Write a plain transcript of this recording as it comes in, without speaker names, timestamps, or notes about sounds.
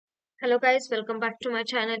Hello guys, welcome back to my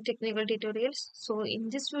channel Technical Tutorials. So in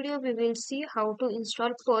this video we will see how to install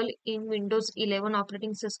Perl in Windows 11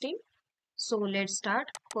 operating system. So let's start.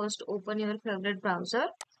 First open your favorite browser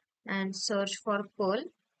and search for Perl,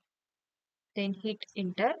 then hit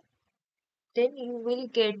enter. Then you will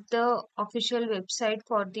get the official website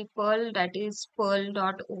for the Perl, that is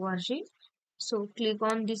perl.org. So click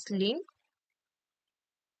on this link.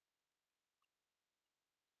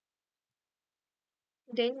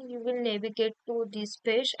 Then you will navigate to this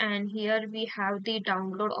page and here we have the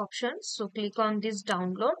download option. So click on this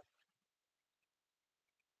download.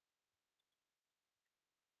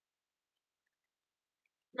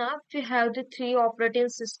 Now we have the three operating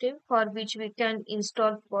system for which we can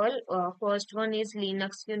install Perl. First one is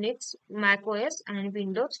Linux, Unix, Mac OS and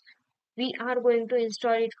Windows. We are going to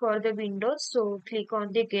install it for the Windows. So click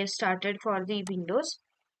on the get started for the Windows.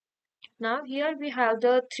 Now here we have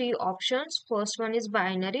the three options. First one is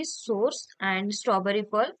binary, source and Strawberry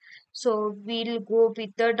Perl. So we'll go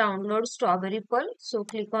with the download Strawberry Perl. So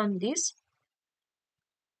click on this.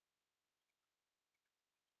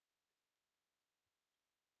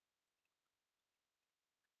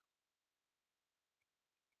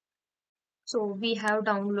 So we have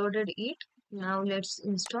downloaded it. Now let's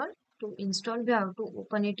install. To install, we have to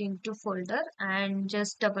open it into folder and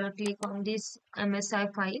just double click on this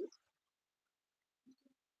MSI file.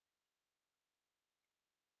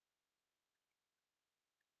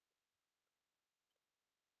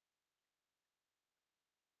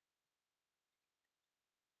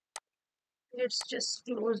 Let's just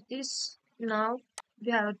close this. Now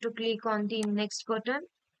we have to click on the next button.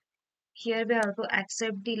 Here we have to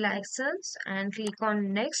accept the license and click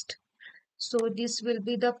on next. So this will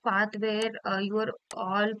be the path where your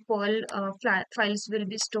all Perl files will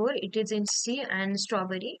be stored. It is in C and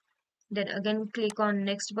Strawberry. Then again click on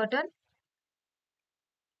next button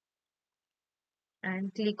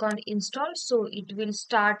and click on install. So it will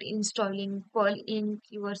start installing Perl in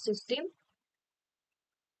your system.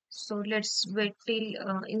 So let's wait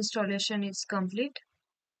till installation is complete.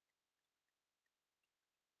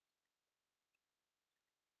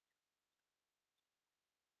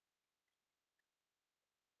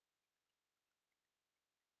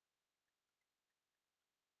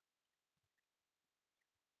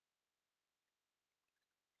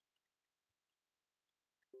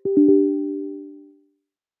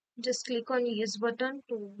 Just click on yes button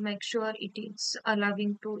to make sure it is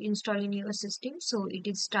allowing to install in your system. So it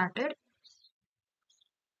is started.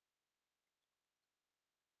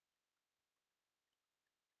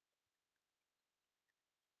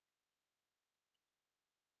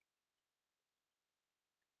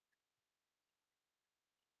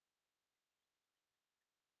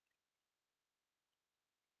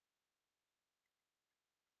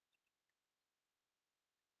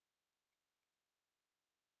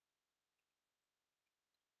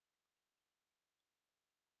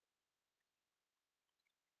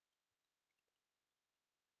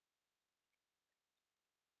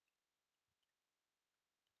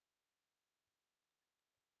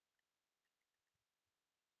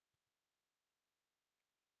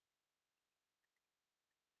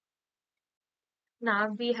 Now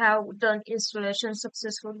we have done installation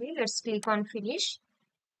successfully. Let's click on finish.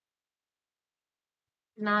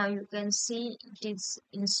 Now you can see it is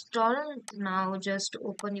installed. Now just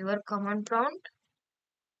open your command prompt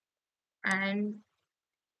and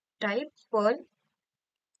type Perl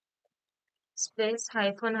space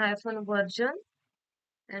hyphen hyphen version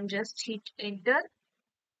and just hit enter.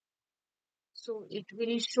 So it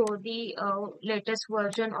will show the latest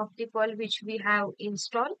version of the Perl which we have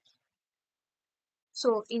installed.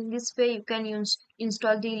 So in this way you can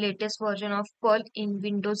install the latest version of Perl in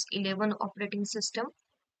Windows 11 operating system.